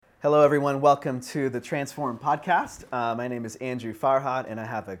Hello, everyone. Welcome to the Transform podcast. My name is Andrew Farhad, and I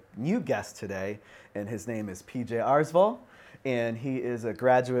have a new guest today, and his name is PJ Arsval, and he is a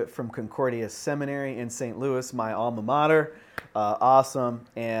graduate from Concordia Seminary in St. Louis, my alma mater. Awesome,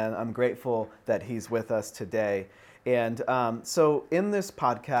 and I'm grateful that he's with us today. And so in this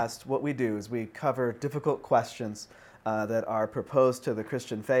podcast, what we do is we cover difficult questions that are proposed to the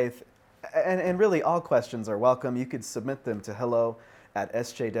Christian faith, and really all questions are welcome. You could submit them to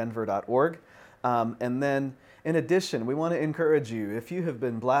hello@sjdenver.org. And then in addition, we want to encourage you, if you have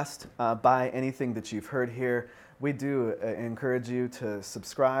been blessed by anything that you've heard here, we do encourage you to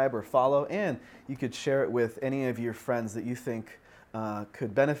subscribe or follow, and you could share it with any of your friends that you think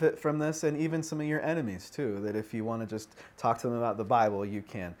could benefit from this, and even some of your enemies too, that if you want to just talk to them about the Bible, you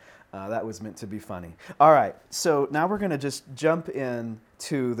can. That was meant to be funny. All right, so now we're going to just jump in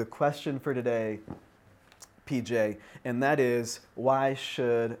to the question for today, PJ, and that is, why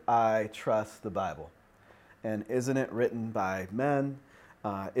should I trust the Bible? And isn't it written by men?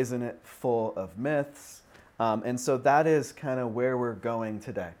 Isn't it full of myths? And so that is kind of where we're going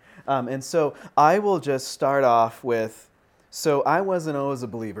today. And so I will just start off with, so I wasn't always a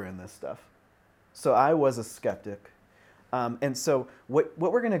believer in this stuff. So I was a skeptic. And so what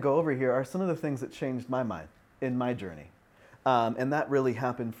we're going to go over here are some of the things that changed my mind in my journey. And that really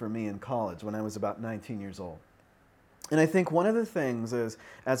happened for me in college when I was about 19 years old. And I think one of the things is,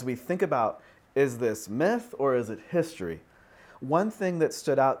 as we think about, is this myth or is it history? One thing that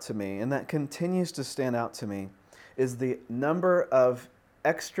stood out to me, and that continues to stand out to me, is the number of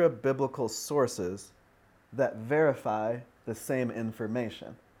extra biblical sources that verify the same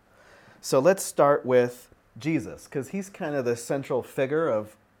information. So let's start with Jesus, because he's kind of the central figure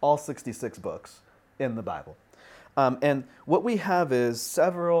of all 66 books in the Bible. And what we have is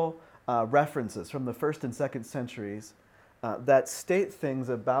several references from the 1st and 2nd centuries that state things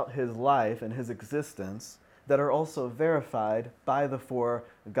about his life and his existence that are also verified by the 4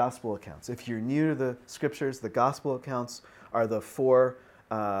 gospel accounts. If you're new to the scriptures, the gospel accounts are the 4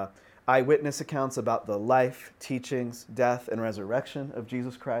 eyewitness accounts about the life, teachings, death, and resurrection of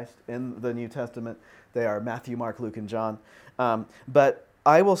Jesus Christ in the New Testament. They are Matthew, Mark, Luke, and John. But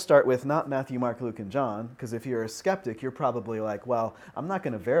I will start with not Matthew, Mark, Luke, and John, because if you're a skeptic, you're probably like, well, I'm not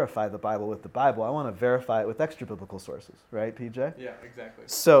going to verify the Bible with the Bible. I want to verify it with extra biblical sources, right, PJ? Yeah, exactly.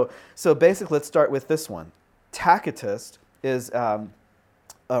 So basically, let's start with this one. Tacitus is a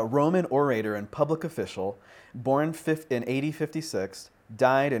Roman orator and public official, born in AD 56,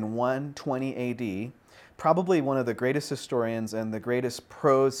 died in 120 AD, probably one of the greatest historians and the greatest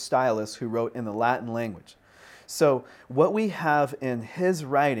prose stylists who wrote in the Latin language. So what we have in his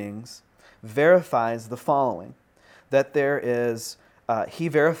writings verifies the following, that there is, he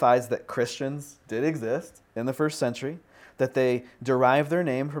verifies that Christians did exist in the 1st century, that they derive their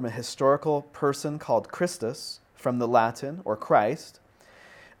name from a historical person called Christus, from the Latin, or Christ.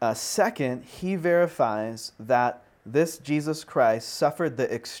 Second, he verifies that this Jesus Christ suffered the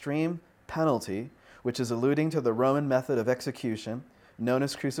extreme penalty, which is alluding to the Roman method of execution, known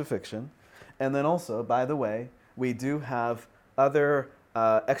as crucifixion. And then also, by the way, we do have other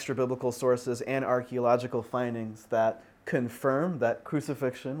extra-biblical sources and archaeological findings that confirm that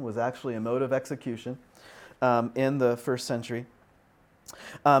crucifixion was actually a mode of execution in the 1st century.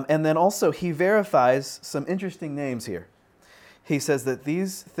 And then also, he verifies some interesting names here. He says that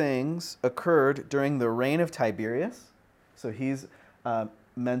these things occurred during the reign of Tiberius. So he's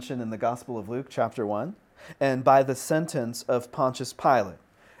mentioned in the Gospel of Luke, chapter 1, and by the sentence of Pontius Pilate.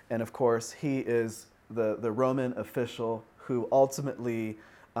 And of course, he is the Roman official who ultimately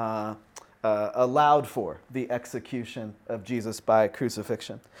allowed for the execution of Jesus by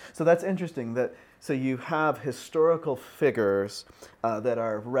crucifixion. So that's interesting. So you have historical figures that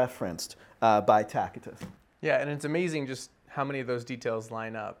are referenced by Tacitus. Yeah, and it's amazing just how many of those details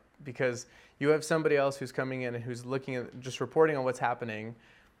line up, because you have somebody else who's coming in and who's looking at, just reporting on what's happening.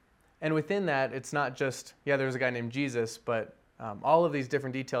 And within that, it's not just, there's a guy named Jesus, but all of these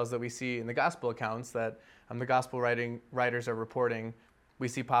different details that we see in the gospel accounts that the gospel writers are reporting, we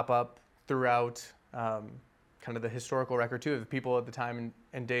see pop up throughout kind of the historical record too of the people at the time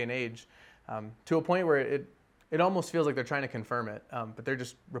and day and age, to a point where it almost feels like they're trying to confirm it, but they're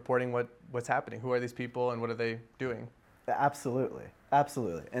just reporting what's happening. Who are these people and what are they doing? Absolutely.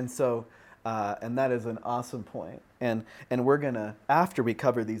 And so, and that is an awesome point. And we're going to, after we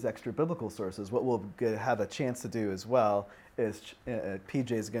cover these extra biblical sources, what we'll have a chance to do as well is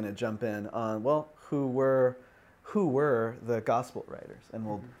PJ is going to jump in on, well, who were the gospel writers, and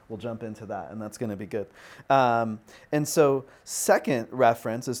we'll jump into that, and that's going to be good. And so, second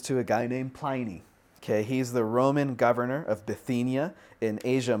reference is to a guy named Pliny. Okay, he's the Roman governor of Bithynia in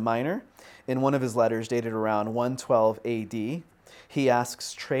Asia Minor. In one of his letters dated around 112 AD, he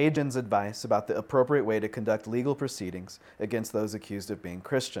asks Trajan's advice about the appropriate way to conduct legal proceedings against those accused of being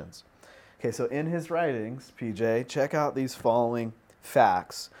Christians. Okay, so in his writings, PJ, check out these following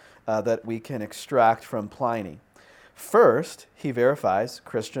facts that we can extract from Pliny. First, he verifies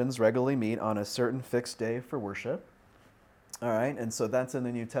Christians regularly meet on a certain fixed day for worship. All right, and so that's in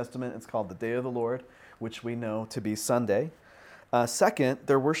the New Testament. It's called the Day of the Lord, which we know to be Sunday. Second,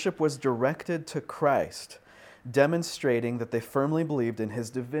 their worship was directed to Christ, demonstrating that they firmly believed in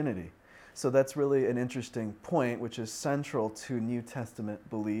his divinity. So that's really an interesting point, which is central to New Testament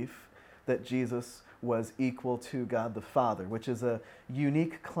belief, that Jesus was equal to God the Father, which is a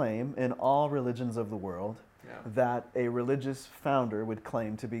unique claim in all religions of the world, that a religious founder would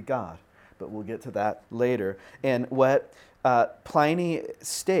claim to be God. But we'll get to that later. And what Pliny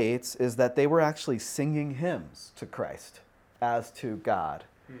states is that they were actually singing hymns to Christ as to God,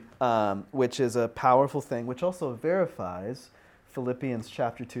 which is a powerful thing, which also verifies Philippians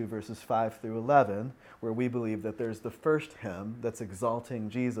chapter 2, verses 5 through 11, where we believe that there's the first hymn that's exalting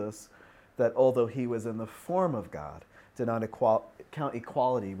Jesus, that although he was in the form of God, did not count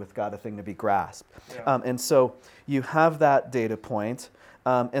equality with God a thing to be grasped. Yeah. And so you have that data point.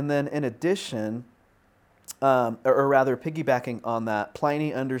 And then in addition, or rather piggybacking on that,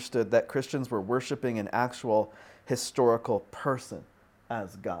 Pliny understood that Christians were worshiping an actual historical person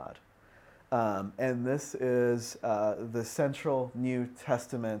as God. And this is the central New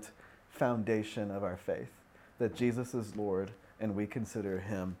Testament foundation of our faith, that Jesus is Lord and we consider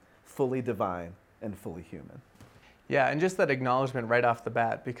him fully divine and fully human. Yeah, and just that acknowledgement right off the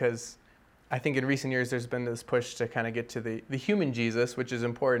bat, because I think in recent years there's been this push to kind of get to the human Jesus, which is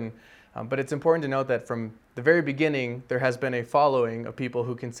important. But it's important to note that from the very beginning, there has been a following of people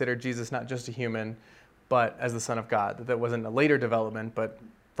who consider Jesus not just a human, but as the Son of God. That wasn't a later development, but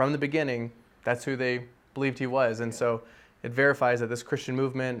from the beginning, that's who they believed he was. And so it verifies that this Christian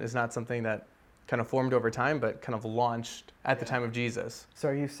movement is not something that kind of formed over time, but kind of launched at the time of Jesus. So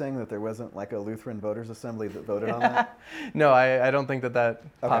are you saying that there wasn't like a Lutheran Voters Assembly that voted on that? No, I don't think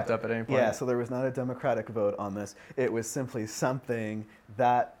that popped up at any point. Yeah, so there was not a democratic vote on this. It was simply something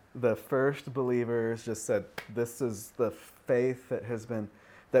that the first believers just said, this is the faith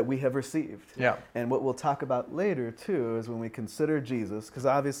that we have received. Yeah. And what we'll talk about later too is when we consider Jesus, because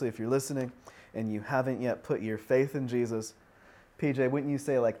obviously if you're listening and you haven't yet put your faith in Jesus, PJ, wouldn't you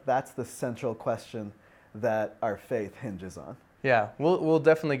say like that's the central question that our faith hinges on? Yeah, we'll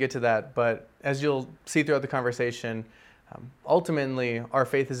definitely get to that. But as you'll see throughout the conversation, ultimately our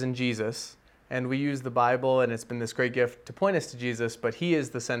faith is in Jesus. And we use the Bible, and it's been this great gift to point us to Jesus, but he is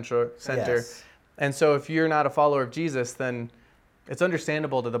the center. Yes. And so if you're not a follower of Jesus, then it's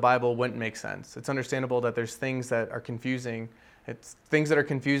understandable that the Bible wouldn't make sense. It's understandable that there's things that are confusing. It's things that are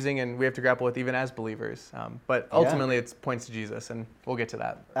confusing and we have to grapple with even as believers. But ultimately it points to Jesus, and we'll get to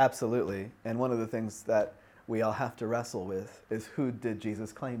that. Absolutely. And one of the things that we all have to wrestle with is, who did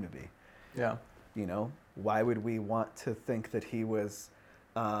Jesus claim to be? Yeah. You know, why would we want to think that he was...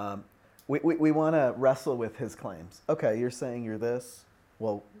 We want to wrestle with his claims. Okay, you're saying you're this.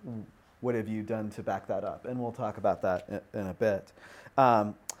 Well, what have you done to back that up? And we'll talk about that in a bit.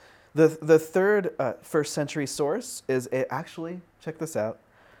 The third first century source is actually, check this out,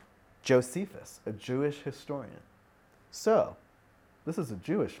 Josephus, a Jewish historian. So, this is a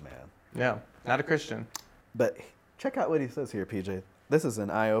Jewish man. Yeah, not a Christian. But check out what he says here, PJ. This is an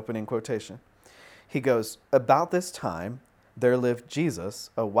eye-opening quotation. He goes, "About this time, there lived Jesus,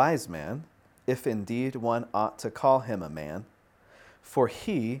 a wise man, if indeed one ought to call him a man, for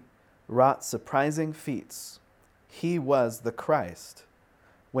he wrought surprising feats. He was the Christ.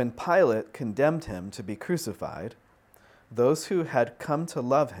 When Pilate condemned him to be crucified, those who had come to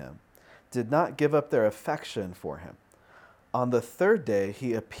love him did not give up their affection for him. On the third day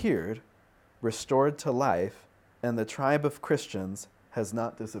he appeared, restored to life, and the tribe of Christians has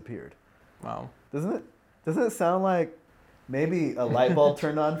not disappeared." Wow. Doesn't it sound like maybe a light bulb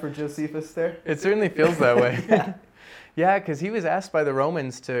turned on for Josephus there? It certainly feels that way. Yeah, because he was asked by the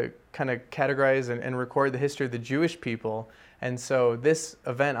Romans to kind of categorize and record the history of the Jewish people. And so this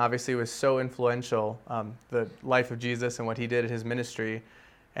event obviously was so influential, the life of Jesus and what he did in his ministry,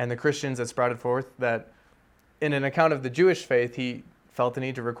 and the Christians that sprouted forth, that in an account of the Jewish faith, he felt the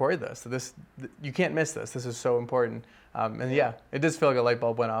need to record this. So you can't miss this. This is so important. And yeah, it does feel like a light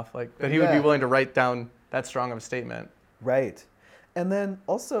bulb went off, like that he would be willing to write down that strong of a statement. Right. And then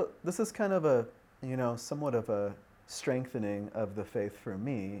also, this is kind of somewhat of a strengthening of the faith for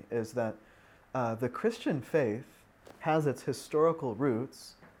me, is that the Christian faith has its historical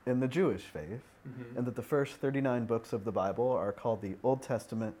roots in the Jewish faith, and that the first 39 books of the Bible are called the Old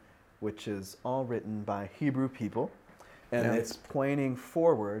Testament, which is all written by Hebrew people, and it's pointing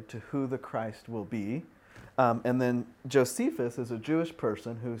forward to who the Christ will be. And then Josephus is a Jewish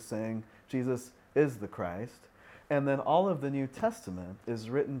person who's saying Jesus is the Christ. And then all of the New Testament is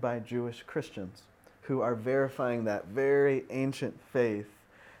written by Jewish Christians who are verifying that very ancient faith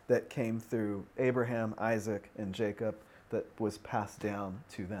that came through Abraham, Isaac, and Jacob that was passed down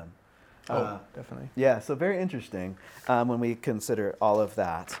to them. Definitely. Yeah, so very interesting when we consider all of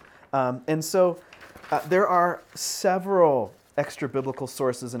that. And so there are several extra biblical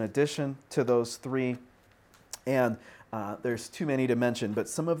sources in addition to those three. And there's too many to mention, but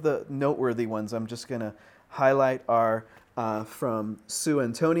some of the noteworthy ones I'm just going to highlight are from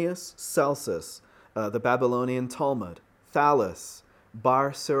Suetonius, Celsus, the Babylonian Talmud, Thallus,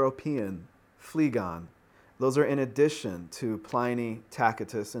 Bar Serapion, Phlegon. Those are in addition to Pliny,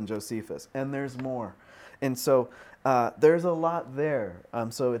 Tacitus, and Josephus. And there's more. And so there's a lot there.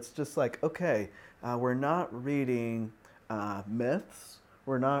 So it's just like, okay, we're not reading myths.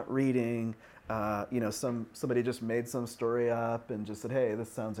 We're not reading, somebody just made some story up and just said, hey,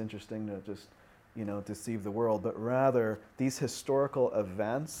 this sounds interesting to just, deceive the world. But rather, these historical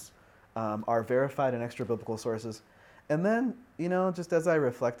events are verified in extra biblical sources. And then, just as I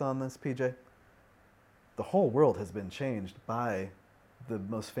reflect on this, PJ, the whole world has been changed by the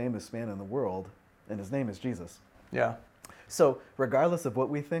most famous man in the world, and his name is Jesus. Yeah. So regardless of what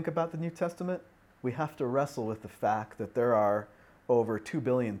we think about the New Testament, we have to wrestle with the fact that there are over 2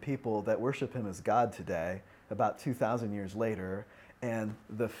 billion people that worship him as God today, about 2,000 years later, and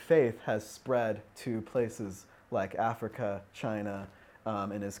the faith has spread to places like Africa, China,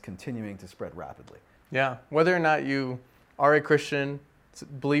 and is continuing to spread rapidly. Yeah. Whether or not you are a Christian,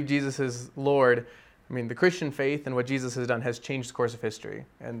 believe Jesus is Lord, I mean, the Christian faith and what Jesus has done has changed the course of history.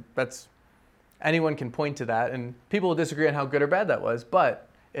 And anyone can point to that, and people will disagree on how good or bad that was, but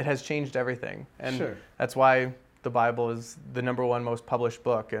it has changed everything. And that's why the Bible is the number one most published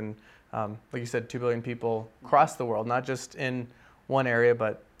book. And like you said, 2 billion people across the world, not just in one area,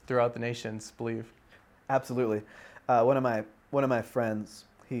 but throughout the nations believe. Absolutely. One of my friends,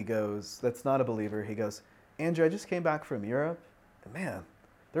 he goes, that's not a believer, he goes, Andrew, I just came back from Europe, and man,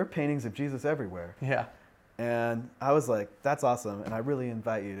 there are paintings of Jesus everywhere. Yeah. And I was like, that's awesome, and I really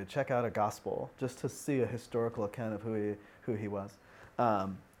invite you to check out a gospel just to see a historical account of who he was.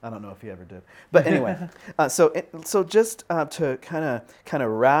 I don't know if he ever did, but anyway. So just to kind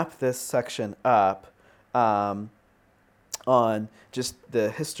of wrap this section up on just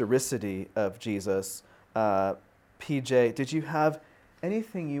the historicity of Jesus, PJ, did you have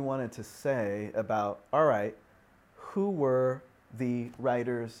anything you wanted to say about, all right, who were the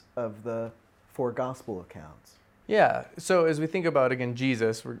writers of the 4 gospel accounts? Yeah, so as we think about, again,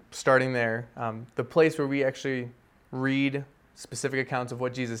 Jesus, we're starting there. The place where we actually read specific accounts of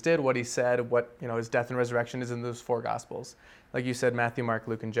what Jesus did, what he said, what his death and resurrection is in those 4 gospels. Like you said, Matthew, Mark,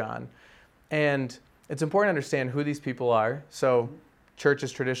 Luke, and John. And it's important to understand who these people are. So church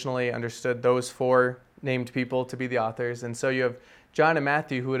has traditionally understood those 4 named people to be the authors. And so you have John and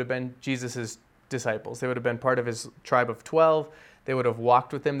Matthew, who would have been Jesus's disciples. They would have been part of his tribe of 12. They would have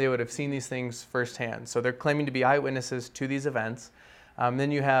walked with him. They would have seen these things firsthand. So they're claiming to be eyewitnesses to these events.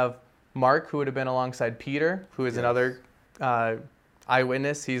 Then you have Mark, who would have been alongside Peter, who is another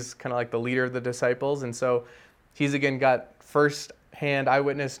eyewitness. He's kind of like the leader of the disciples. And so he's, again, got first-hand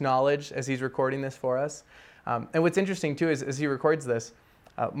eyewitness knowledge as he's recording this for us. And what's interesting, too, is as he records this,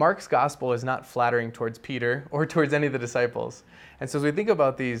 Mark's gospel is not flattering towards Peter or towards any of the disciples. And so as we think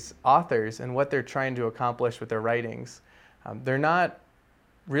about these authors and what they're trying to accomplish with their writings, they're not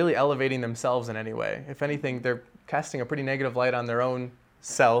really elevating themselves in any way. If anything, they're casting a pretty negative light on their own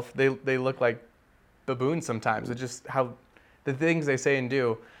self. They look like baboons sometimes. It's just how the things they say and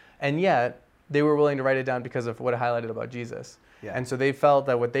do. And yet, they were willing to write it down because of what it highlighted about Jesus. Yeah. And so they felt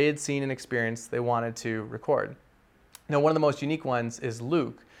that what they had seen and experienced, they wanted to record. Now, one of the most unique ones is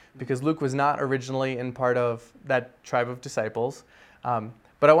Luke, because Luke was not originally in part of that tribe of disciples.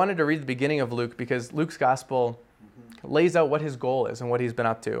 But I wanted to read the beginning of Luke because Luke's gospel lays out what his goal is and what he's been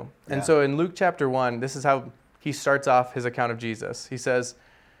up to. Yeah. And so in Luke chapter 1, this is how he starts off his account of Jesus. He says,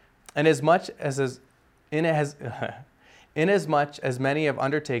 inasmuch as many have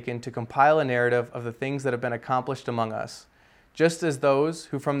undertaken to compile a narrative of the things that have been accomplished among us, just as those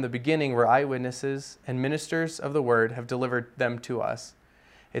who from the beginning were eyewitnesses and ministers of the word have delivered them to us.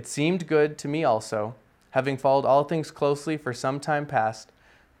 It seemed good to me also, having followed all things closely for some time past,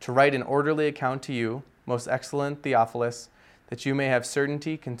 to write an orderly account to you, most excellent Theophilus, that you may have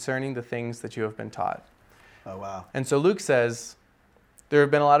certainty concerning the things that you have been taught. Oh, wow. And so Luke says, there have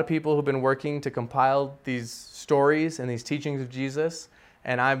been a lot of people who've been working to compile these stories and these teachings of Jesus.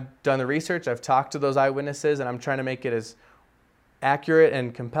 And I've done the research, I've talked to those eyewitnesses, and I'm trying to make it as accurate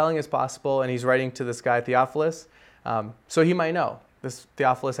and compelling as possible. And he's writing to this guy, Theophilus. So he might know. This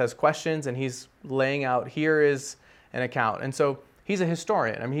Theophilus has questions, and he's laying out, here is an account. And so he's a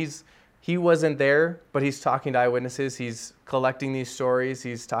historian. I mean, he wasn't there, but he's talking to eyewitnesses. He's collecting these stories.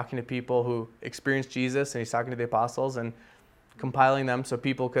 He's talking to people who experienced Jesus, and he's talking to the apostles and compiling them so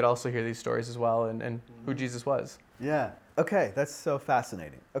people could also hear these stories as well and who Jesus was. Yeah. Okay, that's so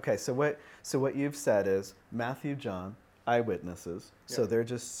fascinating. Okay, so what you've said is Matthew, John, eyewitnesses. Yep. So they're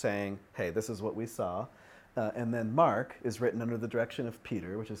just saying, hey, this is what we saw. And then Mark is written under the direction of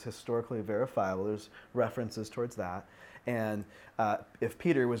Peter, which is historically verifiable. There's references towards that. And if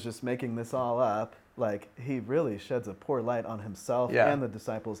Peter was just making this all up, like, he really sheds a poor light on himself and the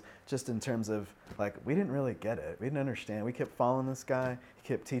disciples, just in terms of, like, we didn't really get it. We didn't understand. We kept following this guy. He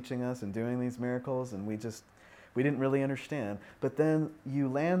kept teaching us and doing these miracles, and we didn't really understand. But then you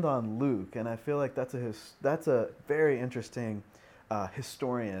land on Luke, and I feel like that's a very interesting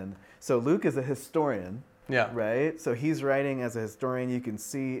historian. So Luke is a historian. Yeah. Right? So he's writing as a historian. You can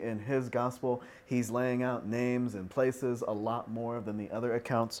see in his gospel, he's laying out names and places a lot more than the other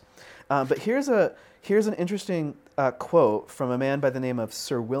accounts. But here's an interesting quote from a man by the name of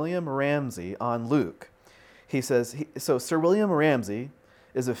Sir William Ramsay on Luke. He says, so Sir William Ramsay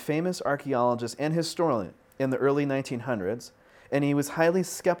is a famous archaeologist and historian in the early 1900s, and he was highly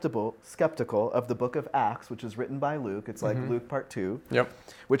skeptical of the book of Acts, which is written by Luke. It's like Luke part 2,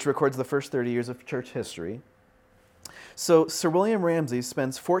 which records the first 30 years of church history. So Sir William Ramsay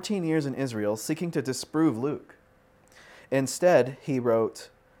spends 14 years in Israel seeking to disprove Luke. Instead, he wrote,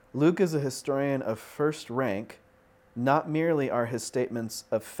 Luke is a historian of first rank. Not merely are his statements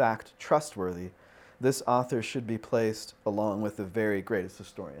of fact trustworthy, this author should be placed along with the very greatest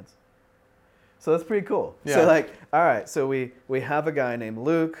historians. So that's pretty cool. Yeah. So all right, so we have a guy named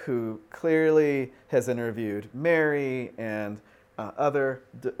Luke who clearly has interviewed Mary and other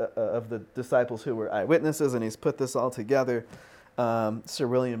of the disciples who were eyewitnesses, and he's put this all together. Sir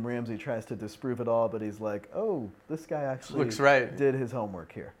William Ramsay tries to disprove it all, but he's like, oh, this guy actually looks right. Did his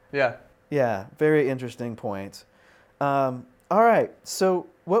homework here. Yeah. Yeah, very interesting point. All right, so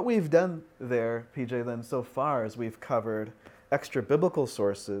what we've done there, PJ, then so far is we've covered extra biblical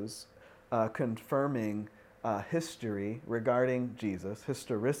sources, confirming history regarding Jesus,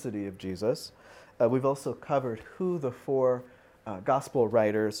 historicity of Jesus. We've also covered who the four gospel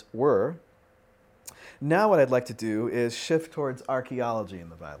writers were. Now what I'd like to do is shift towards archaeology in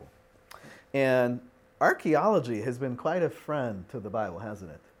the Bible. And archaeology has been quite a friend to the Bible,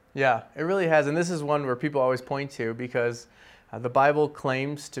 hasn't it? Yeah, it really has. And this is one where people always point to because the Bible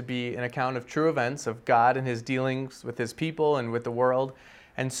claims to be an account of true events of God and his dealings with his people and with the world.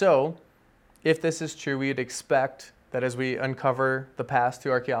 And so, if this is true, we'd expect that as we uncover the past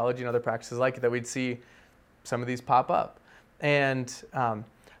through archaeology and other practices like it, that we'd see some of these pop up. And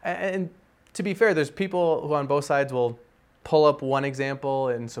to be fair, there's people who on both sides will pull up one example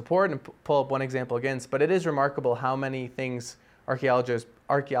in support and pull up one example against, but it is remarkable how many things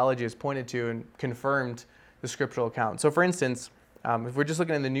archaeology has pointed to and confirmed the scriptural account. So for instance, if we're just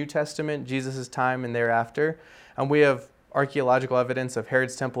looking in the New Testament, Jesus' time and thereafter, we have archaeological evidence of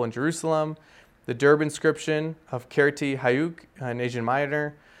Herod's temple in Jerusalem, the Derb inscription of Kerti Hayuk in Asia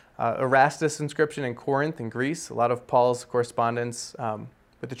Minor, Erastus inscription in Corinth in Greece, a lot of Paul's correspondence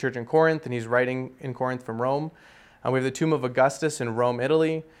with the church in Corinth, and he's writing in Corinth from Rome. We have the tomb of Augustus in Rome,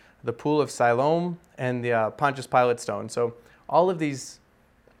 Italy, the pool of Siloam, and the Pontius Pilate stone. So all of these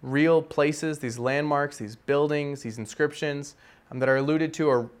real places, these landmarks, these buildings, these inscriptions that are alluded to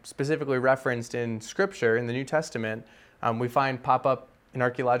or specifically referenced in Scripture in the New Testament, we find pop up in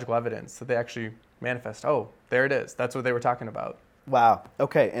archaeological evidence that they actually manifest. Oh, there it is. That's what they were talking about. Wow.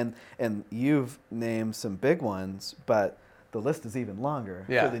 Okay, and you've named some big ones, but the list is even longer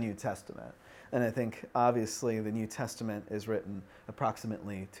for the New Testament. And I think obviously the New Testament is written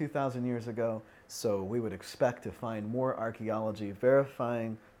approximately 2,000 years ago, so we would expect to find more archaeology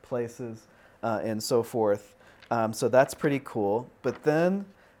verifying places and so forth. So that's pretty cool. But then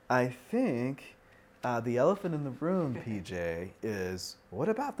I think the elephant in the room, PJ, is what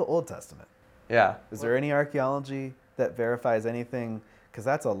about the Old Testament? Yeah. Is there any archaeology that verifies anything? Because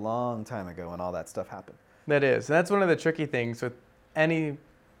that's a long time ago when all that stuff happened. That is. And that's one of the tricky things with any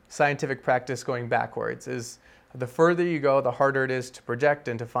scientific practice going backwards is the further you go, the harder it is to project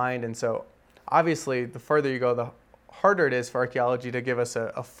and to find. And so obviously the further you go, the harder it is for archaeology to give us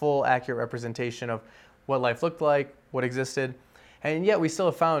a full, accurate representation of what life looked like, what existed. And yet we still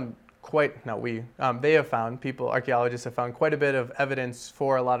have found archaeologists have found quite a bit of evidence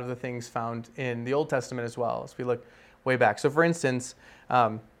for a lot of the things found in the Old Testament as well, as we look way back. So for instance,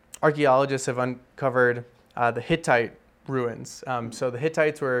 archaeologists have uncovered the Hittite ruins. So the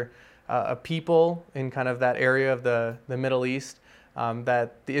Hittites were a people in kind of that area of the Middle East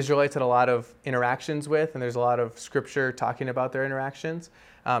that the Israelites had a lot of interactions with, and there's a lot of scripture talking about their interactions.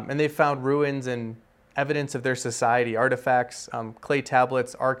 And they found ruins and evidence of their society, artifacts, clay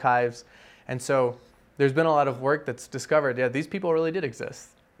tablets, archives. And so there's been a lot of work that's discovered, these people really did exist.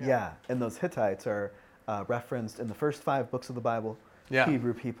 Yeah, and those Hittites are referenced in the first 5 books of the Bible. Yeah.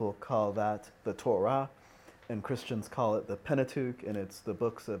 Hebrew people call that the Torah, and Christians call it the Pentateuch, and it's the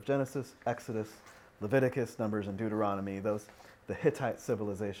books of Genesis, Exodus, Leviticus, Numbers, and Deuteronomy. The Hittite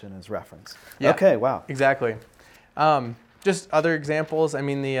civilization is referenced. Yeah, okay, wow. Exactly. Just other examples,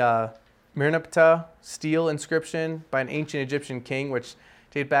 the Merneptah stele inscription by an ancient Egyptian king, which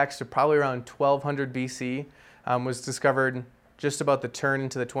dates back to probably around 1200 BC, was discovered just about the turn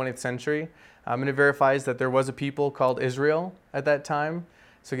into the 20th century. And it verifies that there was a people called Israel at that time.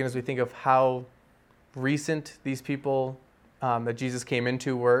 So again, as we think of how recent these people that Jesus came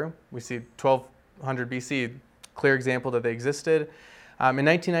into were, we see 1200 BC, clear example that they existed. In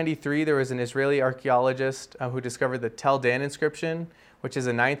 1993, there was an Israeli archaeologist who discovered the Tel Dan inscription, which is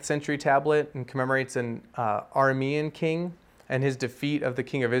a 9th century tablet and commemorates an Aramean king and his defeat of the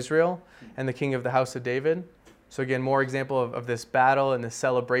king of Israel and the king of the house of David. So again, more example of this battle and the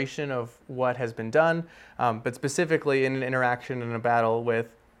celebration of what has been done, but specifically in an interaction and a battle with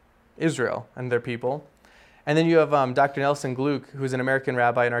Israel and their people. And then you have Dr. Nelson Gluck, who's an American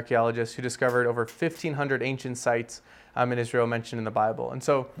rabbi and archaeologist who discovered over 1,500 ancient sites in Israel mentioned in the Bible. And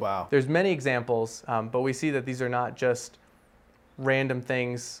so There's many examples, but we see that these are not just random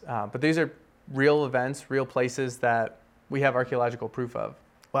things, but these are real events, real places that we have archaeological proof of.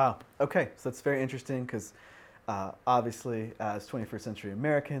 Wow. Okay, so that's very interesting because obviously as 21st century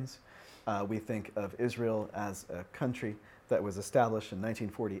Americans, we think of Israel as a country that was established in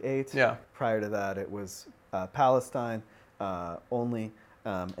 1948. Yeah. Prior to that, it was Palestine only.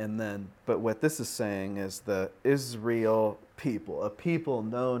 But what this is saying is the Israel people, a people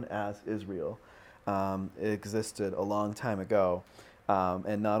known as Israel, existed a long time ago.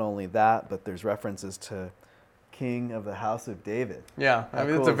 And not only that, but there's references to King of the House of David. Yeah,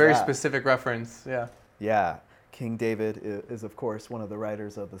 it's a very specific reference. Yeah. Yeah. King David is, of course, one of the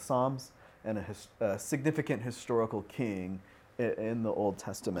writers of the Psalms and a significant historical king in the Old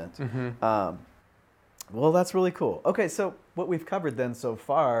Testament. Mm-hmm. Well, that's really cool. Okay, so what we've covered then so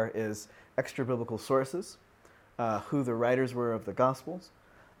far is extra biblical sources, who the writers were of the Gospels,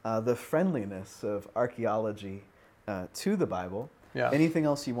 the friendliness of archaeology to the Bible. Yeah. Anything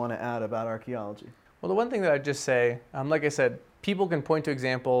else you want to add about archaeology? Well, the one thing that I'd just say, like I said, people can point to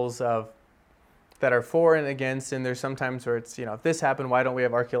examples that are for and against, and there's sometimes where it's, if this happened, why don't we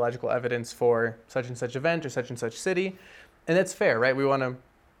have archaeological evidence for such and such event or such and such city? And that's fair, right?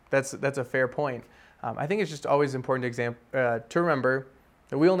 That's a fair point. I think it's just always important to remember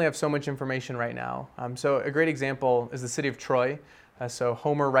that we only have so much information right now. So a great example is the city of Troy. So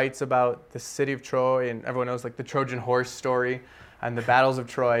Homer writes about the city of Troy, and everyone knows like the Trojan horse story and the battles of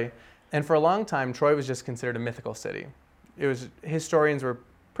Troy. And for a long time, Troy was just considered a mythical city. Historians were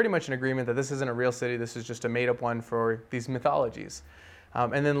pretty much in agreement that this isn't a real city, this is just a made-up one for these mythologies.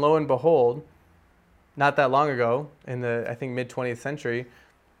 And then lo and behold, not that long ago, in the, I think, mid-20th century,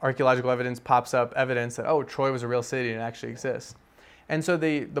 archaeological evidence pops up evidence that, Troy was a real city and it actually exists. And so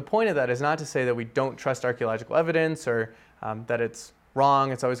the point of that is not to say that we don't trust archaeological evidence or that it's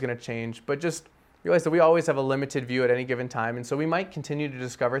wrong, it's always going to change, but just realize that we always have a limited view at any given time, and so we might continue to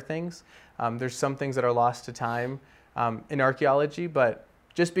discover things. There's some things that are lost to time in archaeology, but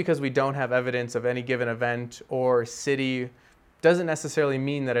just because we don't have evidence of any given event or city doesn't necessarily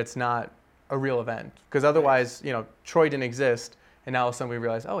mean that it's not a real event. Because otherwise, Troy didn't exist, and now all of a sudden we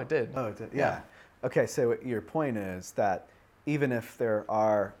realize, it did. Oh, it did, yeah. Okay, so your point is that even if there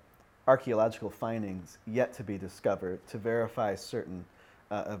are archaeological findings yet to be discovered to verify certain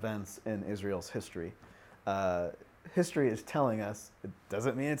events in Israel's history, history is telling us it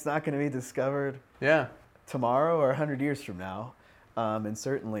doesn't mean it's not going to be discovered tomorrow or 100 years from now. And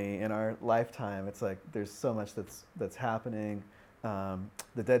certainly in our lifetime, it's like there's so much that's happening.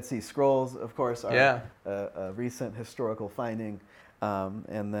 The Dead Sea Scrolls, of course, are a recent historical finding.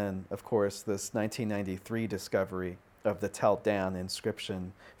 And then, of course, this 1993 discovery of the Tel Dan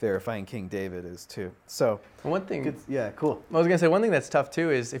inscription verifying King David is too. So one thing, cool. I was going to say one thing that's tough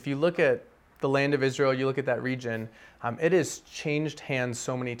too is if you look at the land of Israel, you look at that region, it has changed hands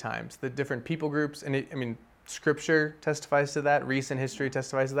so many times. The different people groups, and Scripture testifies to that. Recent history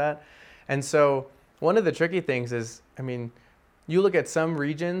testifies to that. And so one of the tricky things is, I mean, you look at some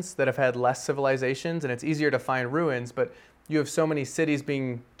regions that have had less civilizations and it's easier to find ruins, but you have so many cities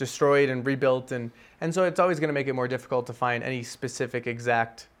being destroyed and rebuilt, and so it's always going to make it more difficult to find any specific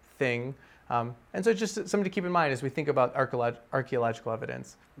exact thing. And so it's just something to keep in mind as we think about archaeological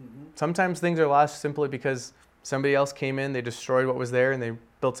evidence. Mm-hmm. Sometimes things are lost simply because somebody else came in, they destroyed what was there, and they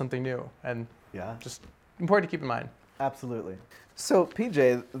built something new. And just important to keep in mind. Absolutely. So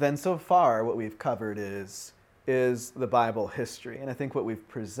PJ, then so far what we've covered is the Bible history. And I think what we've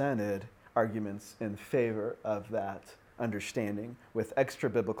presented arguments in favor of that understanding with extra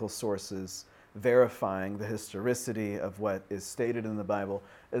biblical sources verifying the historicity of what is stated in the Bible,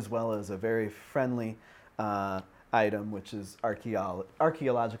 as well as a very friendly item, which is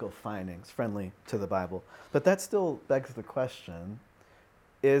archaeological findings, friendly to the Bible. But that still begs the question,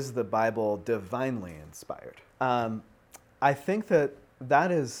 is the Bible divinely inspired? I think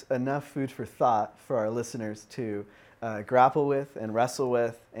that is enough food for thought for our listeners to grapple with and wrestle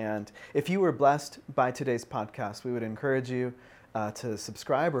with. And if you were blessed by today's podcast, we would encourage you to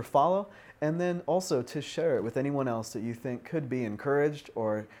subscribe or follow, and then also to share it with anyone else that you think could be encouraged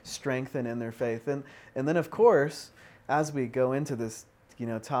or strengthened in their faith. And then, of course, as we go into this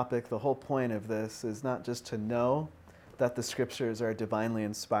topic, the whole point of this is not just to know that the Scriptures are divinely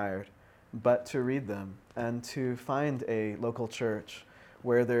inspired, but to read them and to find a local church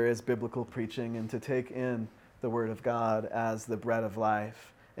where there is biblical preaching and to take in the Word of God as the bread of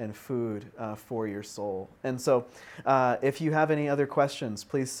life and food for your soul. And so if you have any other questions,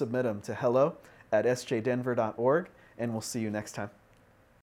 please submit them to hello@sjdenver.org, and we'll see you next time.